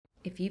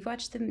If you've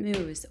watched the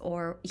news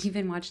or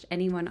even watched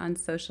anyone on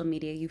social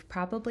media, you've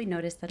probably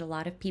noticed that a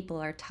lot of people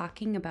are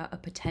talking about a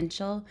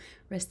potential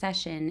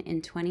recession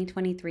in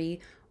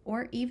 2023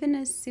 or even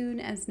as soon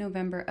as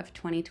November of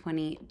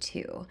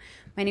 2022.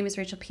 My name is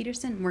Rachel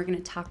Peterson. We're going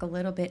to talk a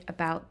little bit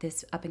about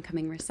this up and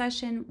coming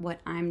recession, what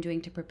I'm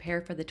doing to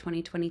prepare for the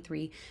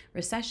 2023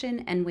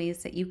 recession, and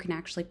ways that you can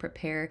actually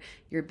prepare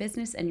your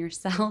business and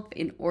yourself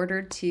in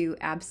order to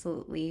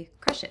absolutely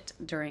crush it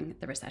during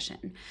the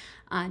recession.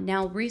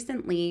 Now,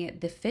 recently,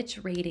 the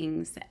Fitch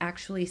Ratings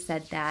actually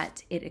said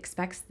that it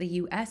expects the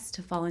US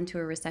to fall into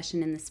a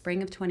recession in the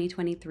spring of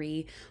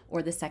 2023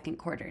 or the second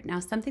quarter. Now,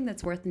 something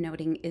that's worth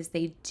noting is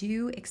they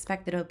do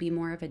expect that it'll be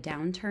more of a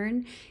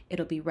downturn.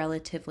 It'll be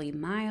relatively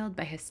mild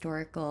by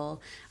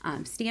historical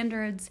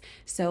standards.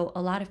 So,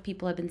 a lot of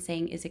people have been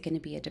saying, is it going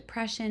to be a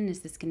depression? Is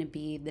this going to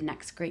be the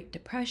next Great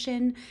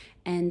Depression?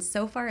 And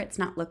so far, it's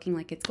not looking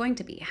like it's going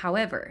to be.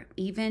 However,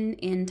 even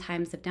in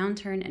times of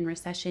downturn and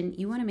recession,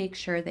 you want to make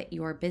sure that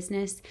your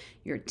business,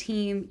 your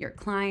team, your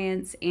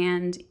clients,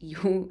 and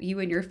you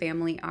and your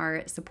family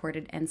are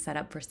supported and set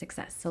up for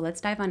success. So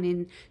let's dive on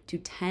into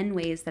 10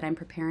 ways that I'm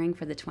preparing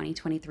for the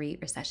 2023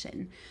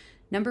 recession.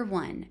 Number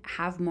one,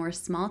 have more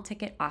small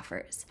ticket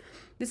offers.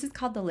 This is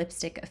called the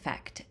lipstick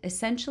effect.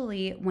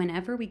 Essentially,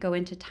 whenever we go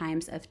into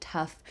times of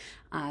tough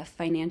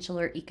financial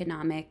or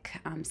economic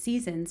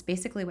seasons,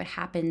 basically what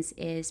happens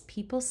is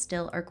people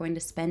still are going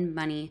to spend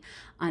money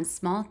on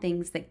small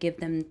things that give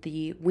them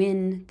the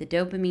win, the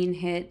dopamine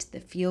hit, the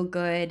feel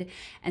good.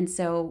 And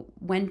so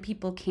when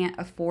people can't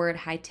afford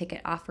high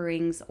ticket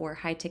offerings or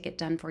high ticket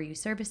done for you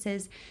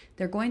services,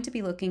 they're going to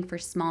be looking for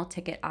small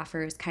ticket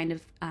offers, kind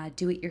of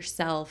do it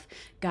yourself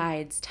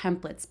guides,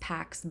 templates,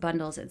 packs,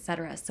 bundles,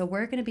 etc. So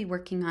we're going to be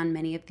working on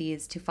many of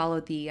these to follow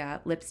the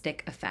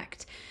lipstick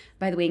effect.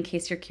 By the way, in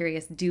case you're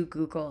curious, do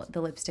Google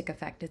the lipstick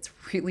effect. It's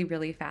really,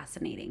 really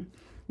fascinating.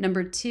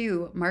 Number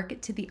two,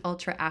 market to the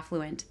ultra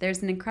affluent.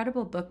 There's an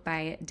incredible book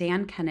by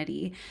Dan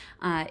Kennedy.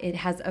 It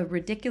has a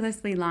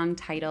ridiculously long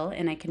title,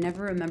 and I can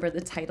never remember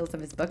the titles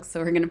of his books, so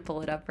we're going to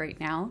pull it up right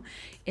now.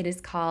 It is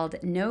called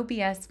No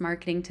BS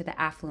Marketing to the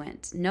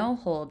Affluent. No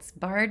holds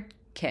barred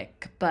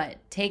kick, but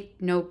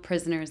take no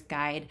prisoners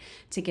guide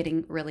to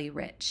getting really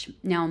rich.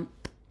 Now,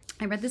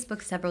 I read this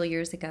book several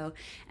years ago,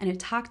 and it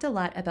talked a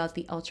lot about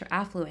the ultra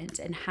affluent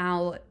and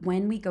how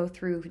when we go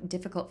through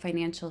difficult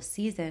financial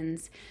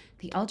seasons,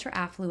 the ultra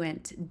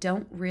affluent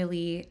don't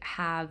really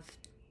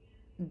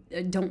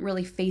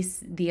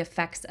face the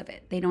effects of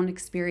it. They don't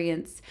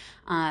experience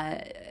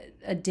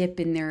a dip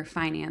in their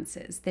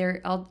finances.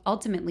 They're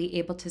ultimately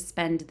able to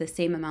spend the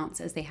same amounts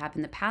as they have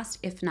in the past,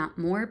 if not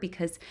more,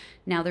 because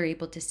now they're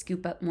able to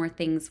scoop up more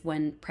things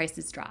when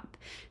prices drop.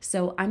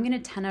 So I'm going to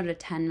 10 out of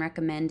 10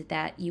 recommend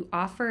that you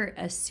offer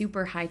a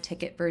super high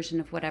ticket version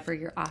of whatever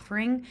you're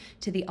offering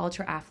to the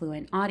ultra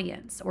affluent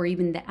audience, or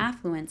even the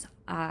affluence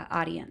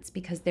audience,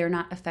 because they're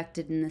not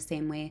affected in the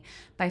same way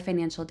by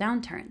financial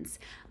downturns.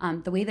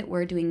 The way that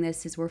we're doing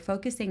this is we're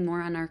focusing more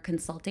on our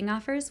consulting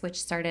offers,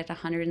 which start at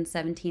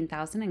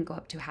 $117,000 and go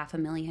up to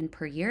 $500,000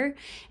 per year.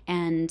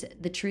 And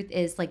the truth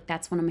is, like,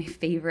 that's one of my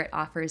favorite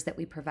offers that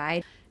we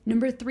provide.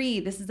 Number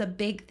three, this is a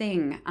big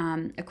thing.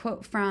 A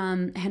quote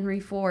from Henry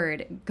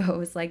Ford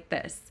goes like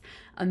this: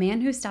 "A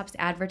man who stops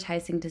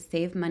advertising to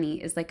save money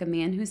is like a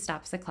man who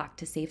stops the clock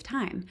to save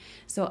time."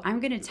 So I'm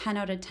going to 10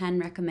 out of 10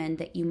 recommend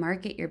that you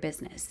market your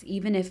business,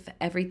 even if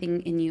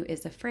everything in you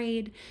is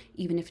afraid,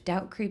 even if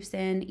doubt creeps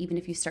in, even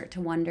if you start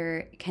to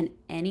wonder, can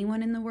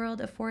anyone in the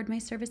world afford my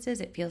services?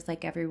 It feels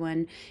like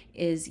everyone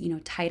is,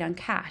 tight on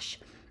cash.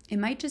 It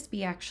might just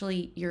be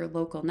actually your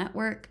local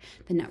network,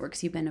 the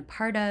networks you've been a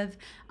part of,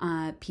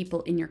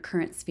 people in your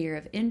current sphere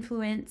of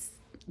influence.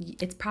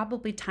 It's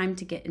probably time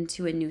to get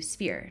into a new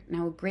sphere.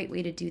 Now, a great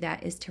way to do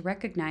that is to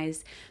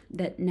recognize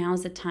that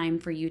now's a time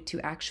for you to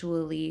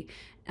actually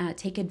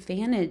take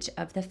advantage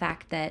of the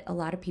fact that a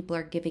lot of people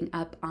are giving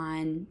up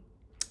on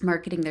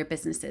marketing their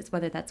businesses,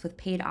 whether that's with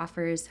paid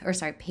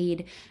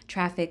paid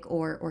traffic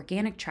or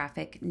organic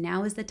traffic.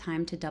 Now is the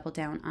time to double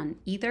down on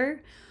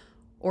either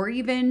or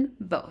even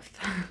both.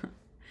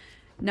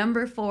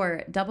 Number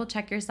four, double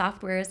check your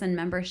softwares and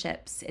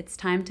memberships. It's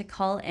time to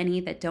cull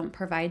any that don't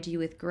provide you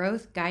with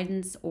growth,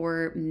 guidance,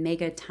 or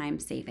mega time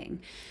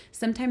saving.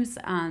 Sometimes,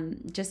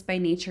 just by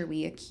nature,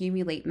 we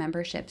accumulate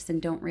memberships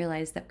and don't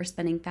realize that we're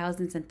spending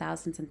thousands and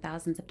thousands and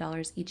thousands of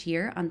dollars each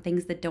year on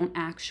things that don't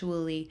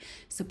actually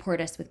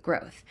support us with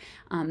growth.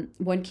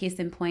 One case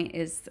in point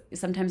is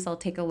sometimes I'll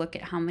take a look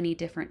at how many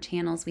different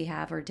channels we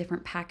have or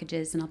different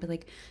packages, and I'll be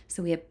like,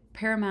 so we have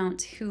Paramount,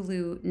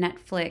 Hulu,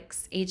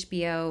 Netflix,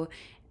 HBO,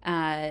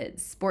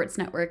 sports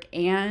network,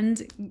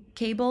 and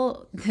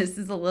cable. This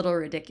is a little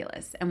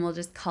ridiculous, and we'll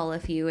just cull a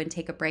few and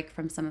take a break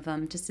from some of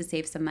them just to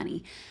save some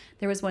money.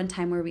 There was one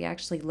time where we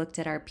actually looked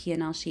at our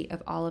P&L sheet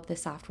of all of the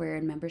software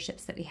and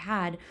memberships that we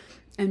had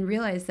and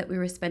realized that we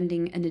were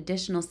spending an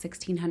additional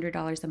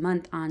 $1,600 a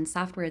month on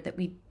software that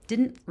we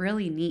didn't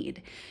really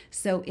need.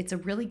 So it's a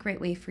really great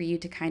way for you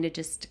to kind of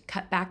just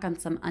cut back on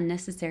some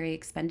unnecessary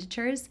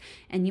expenditures.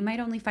 And you might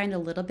only find a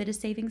little bit of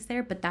savings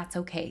there, but that's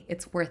okay.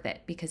 It's worth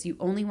it because you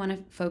only want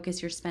to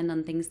focus your spend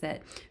on things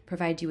that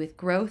provide you with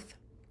growth,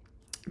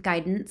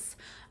 guidance,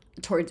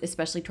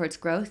 especially towards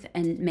growth,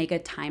 and mega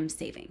time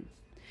saving.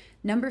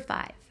 Number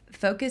 5,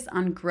 focus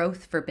on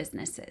growth for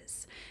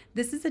businesses.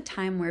 This is a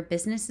time where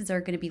businesses are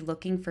going to be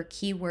looking for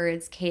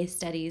keywords, case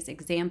studies,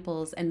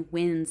 examples, and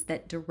wins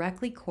that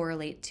directly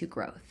correlate to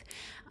growth.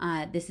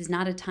 This is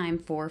not a time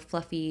for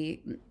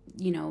fluffy,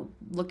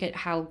 look at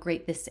how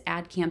great this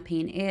ad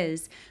campaign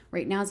is.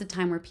 Right now is a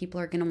time where people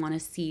are going to want to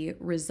see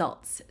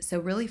results. So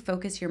really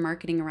focus your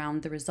marketing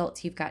around the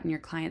results you've gotten your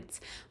clients,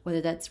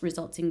 whether that's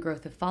results in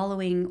growth of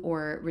following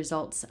or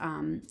results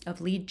of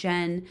lead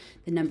gen,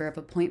 the number of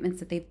appointments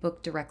that they've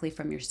booked directly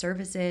from your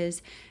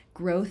services.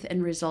 Growth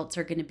and results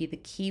are going to be the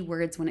key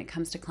words when it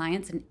comes to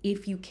clients. And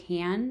if you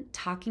can,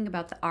 talking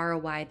about the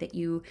ROI that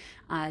you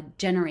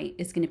generate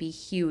is going to be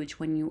huge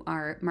when you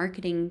are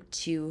marketing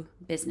to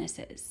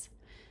businesses.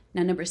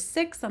 Now, number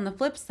 6, on the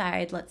flip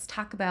side, let's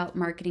talk about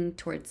marketing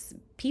towards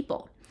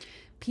people.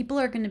 People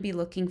are going to be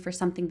looking for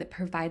something that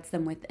provides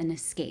them with an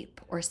escape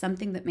or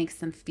something that makes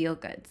them feel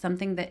good,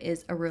 something that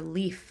is a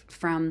relief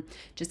from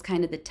just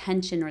kind of the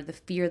tension or the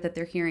fear that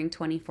they're hearing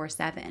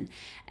 24/7.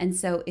 And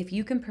so if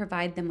you can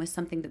provide them with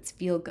something that's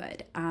feel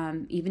good,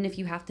 even if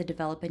you have to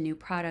develop a new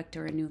product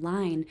or a new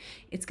line,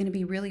 it's going to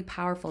be really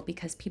powerful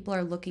because people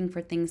are looking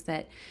for things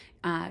that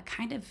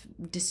kind of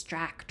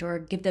distract or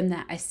give them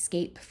that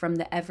escape from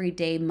the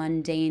everyday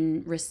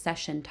mundane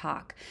recession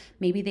talk.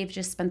 Maybe they've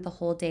just spent the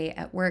whole day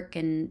at work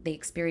and they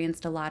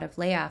experienced a lot of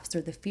layoffs or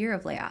the fear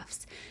of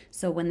layoffs.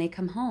 So when they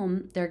come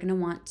home, they're going to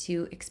want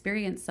to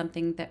experience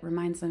something that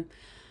reminds them,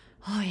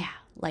 oh yeah,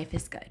 life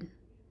is good.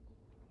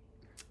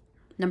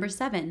 Number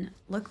 7,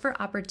 look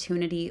for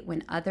opportunity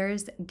when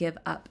others give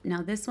up.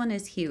 Now, this one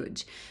is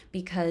huge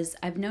because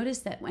I've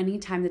noticed that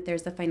anytime that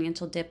there's a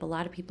financial dip, a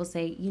lot of people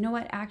say, you know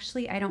what,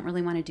 actually, I don't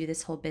really want to do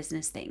this whole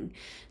business thing.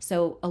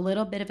 So a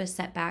little bit of a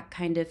setback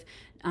kind of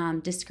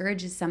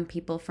discourages some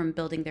people from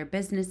building their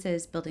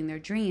businesses, building their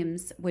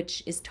dreams,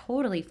 which is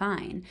totally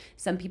fine.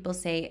 Some people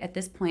say, at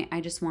this point, I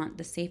just want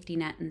the safety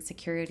net and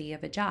security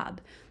of a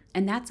job.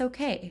 And that's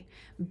okay.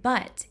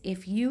 But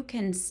if you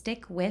can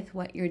stick with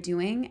what you're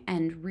doing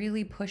and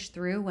really push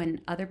through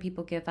when other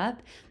people give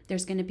up,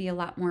 there's going to be a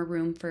lot more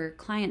room for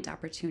client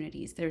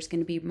opportunities. There's going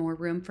to be more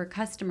room for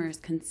customers,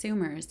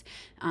 consumers.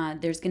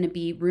 There's going to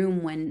be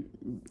room when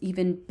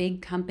even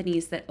big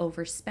companies that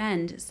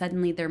overspend,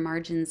 suddenly their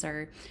margins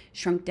are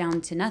shrunk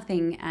down to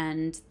nothing,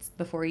 and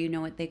before you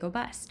know it, they go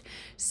bust.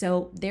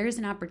 So there's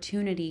an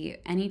opportunity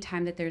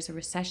anytime that there's a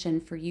recession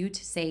for you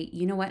to say,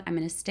 you know what, I'm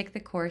going to stick the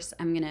course.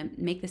 I'm going to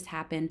make this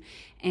happen,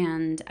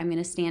 and I'm going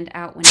to stand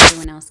out when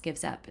everyone else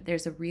gives up.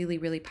 There's a really,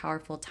 really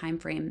powerful time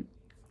frame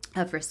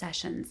of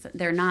recessions.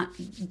 They're not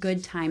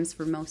good times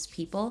for most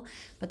people,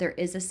 but there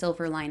is a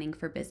silver lining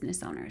for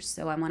business owners.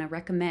 So I want to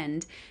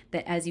recommend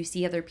that as you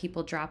see other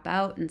people drop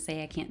out and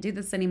say, I can't do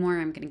this anymore,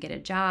 I'm going to get a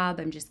job,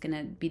 I'm just going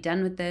to be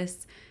done with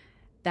this,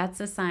 that's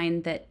a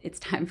sign that it's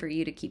time for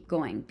you to keep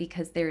going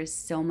because there is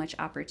so much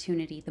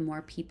opportunity the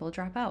more people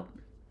drop out.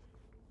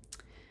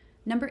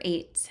 Number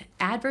 8,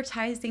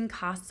 advertising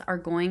costs are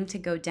going to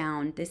go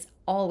down. This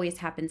always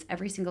happens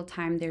every single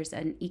time there's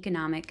an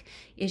economic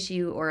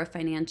issue or a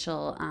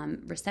financial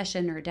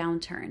recession or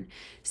downturn.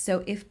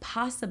 So if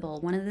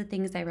possible, one of the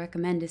things I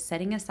recommend is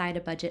setting aside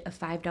a budget of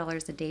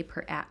 $5 a day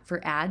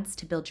for ads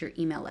to build your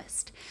email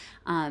list.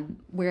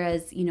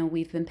 Whereas,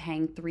 we've been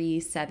paying $3,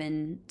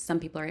 $7, some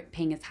people are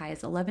paying as high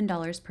as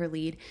 $11 per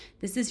lead.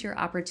 This is your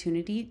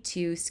opportunity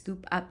to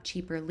scoop up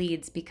cheaper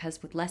leads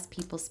because with less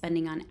people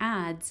spending on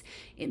ads,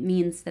 it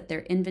means that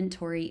their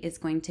inventory is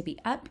going to be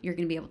up. You're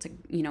going to be able to,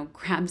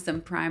 grab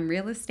some prime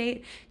real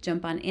estate,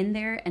 jump on in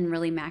there, and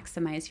really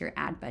maximize your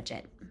ad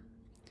budget.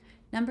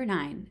 Number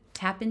 9,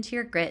 tap into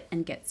your grit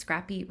and get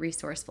scrappy,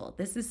 resourceful.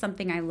 This is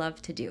something I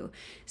love to do.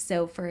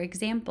 So for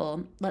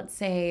example, let's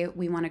say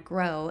we want to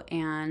grow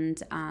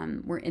and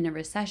we're in a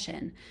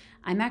recession.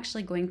 I'm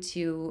actually going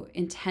to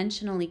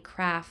intentionally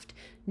craft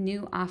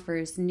new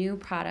offers, new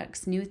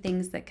products, new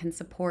things that can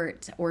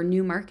support, or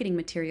new marketing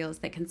materials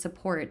that can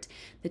support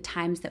the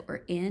times that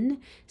we're in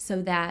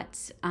so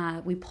that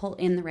we pull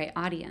in the right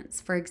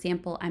audience. For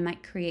example, I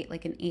might create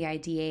like an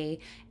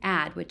AIDA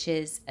ad, which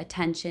is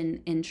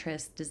attention,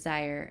 interest,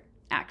 desire,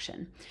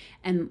 action.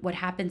 And what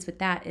happens with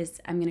that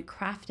is I'm going to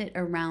craft it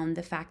around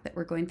the fact that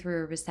we're going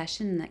through a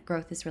recession and that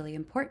growth is really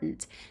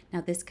important.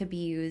 Now, this could be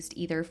used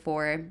either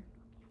for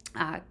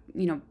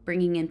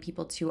bringing in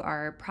people to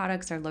our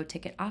products, our low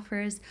ticket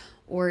offers,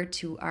 or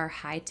to our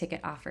high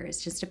ticket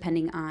offers, just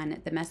depending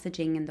on the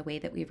messaging and the way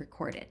that we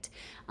record it.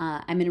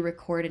 I'm going to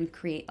record and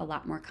create a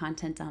lot more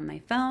content on my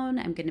phone.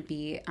 I'm going to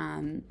be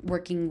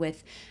working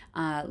with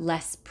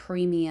less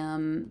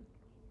premium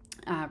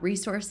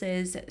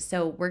resources.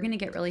 So we're going to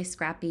get really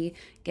scrappy,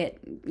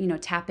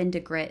 tap into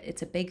grit.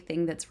 It's a big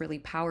thing that's really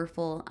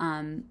powerful.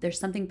 There's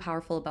something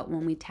powerful about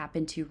when we tap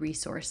into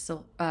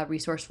resourceful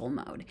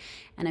mode.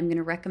 And I'm going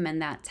to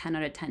recommend that 10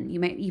 out of 10. You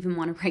might even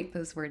want to write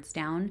those words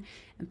down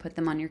and put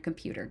them on your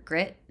computer.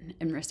 Grit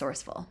and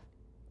resourceful.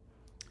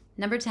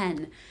 Number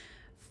 10,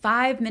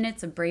 5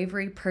 minutes of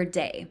bravery per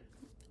day.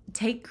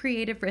 Take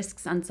creative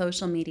risks on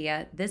social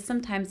media. This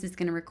sometimes is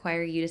going to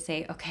require you to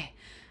say, okay,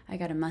 I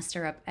got to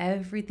muster up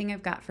everything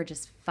I've got for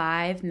just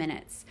 5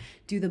 minutes.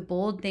 Do the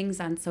bold things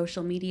on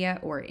social media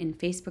or in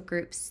Facebook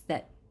groups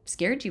that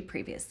scared you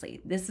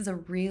previously. This is a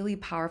really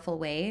powerful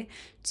way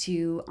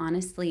to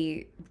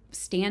honestly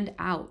stand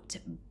out,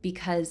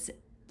 because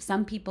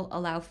some people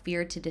allow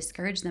fear to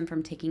discourage them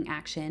from taking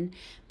action,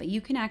 but you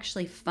can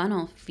actually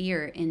funnel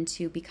fear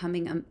into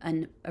becoming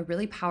a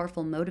really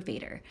powerful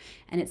motivator.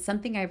 And it's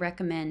something I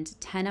recommend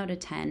 10 out of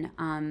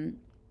 10.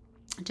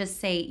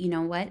 Just say, you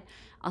know what?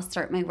 I'll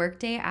start my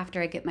workday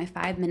after I get my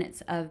 5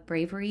 minutes of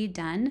bravery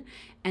done.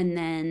 And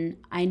then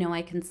I know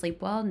I can sleep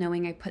well,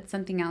 knowing I put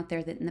something out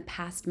there that in the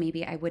past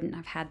maybe I wouldn't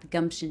have had the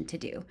gumption to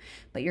do.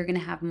 But you're going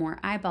to have more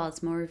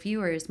eyeballs, more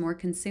viewers, more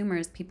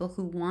consumers, people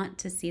who want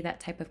to see that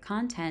type of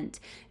content,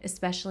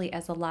 especially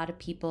as a lot of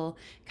people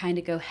kind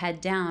of go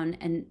head down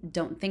and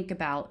don't think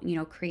about,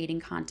 creating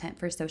content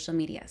for social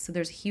media. So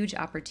there's a huge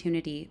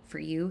opportunity for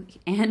you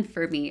and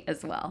for me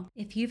as well.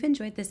 If you've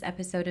enjoyed this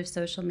episode of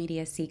Social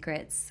Media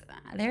Secrets,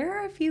 there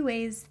are a few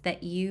ways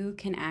that you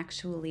can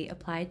actually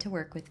apply to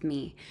work with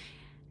me.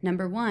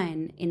 Number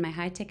 1, in my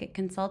high ticket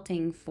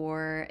consulting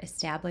for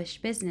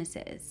established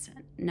businesses.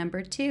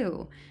 Number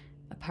 2,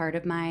 a part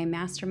of my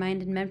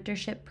mastermind and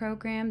mentorship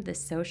program, the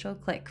Social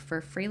Click, for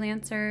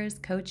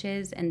freelancers,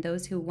 coaches, and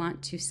those who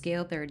want to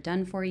scale their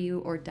done for you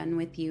or done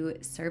with you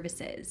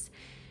services.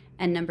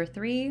 And number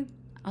 3,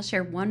 I'll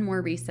share one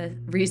more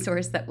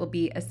resource that will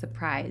be a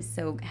surprise.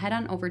 So head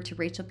on over to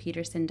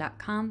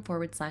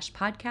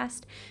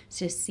rachelpeterson.com/podcast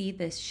to see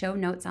the show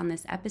notes on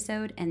this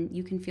episode, and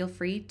you can feel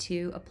free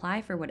to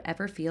apply for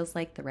whatever feels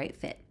like the right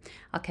fit.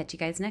 I'll catch you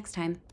guys next time.